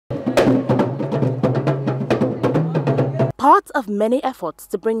Part of many efforts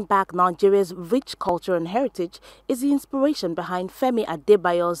to bring back Nigeria's rich culture and heritage is the inspiration behind Femi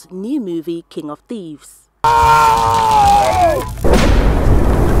Adebayo's new movie, King of Thieves.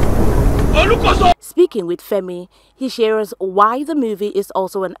 Speaking with Femi, he shares why the movie is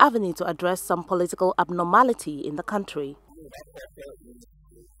also an avenue to address some political abnormality in the country.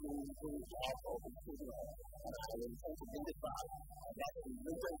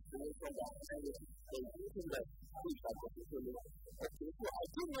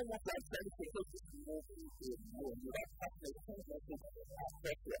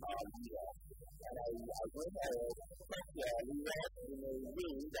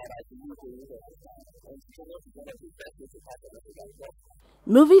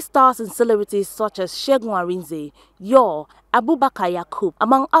 Movie stars and celebrities such as Segun Arinze, Yor, Abubakar Yakub,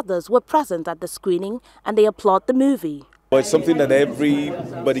 among others, were present at the screening, and they applaud the movie. But it's something that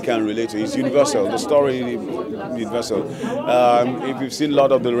everybody can relate to. It's universal. The story is universal. If you've seen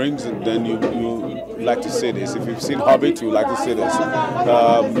Lord of the Rings, then you like to see this. If you've seen Hobbit, you like to see this.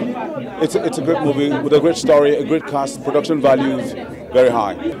 It's a great movie with a great story, a great cast, production values very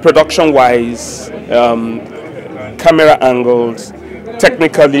high. Production-wise, camera angles,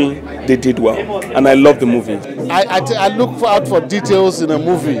 technically they did well, and I love the movie. I look out for details in a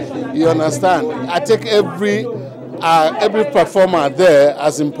movie. You understand? I take every performer there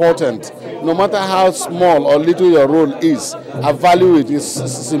as important. No matter how small or little your role is, I value it.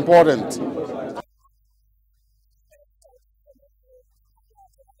 It's important.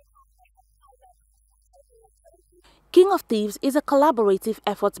 King of Thieves is a collaborative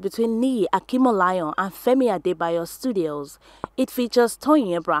effort between Niyi Akimolayan and Femi Adebayo Studios. It features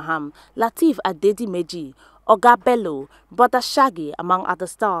Toyin Abraham, Lateef Adedimeji, Oga Bello, Brother Shaggy, among other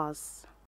stars.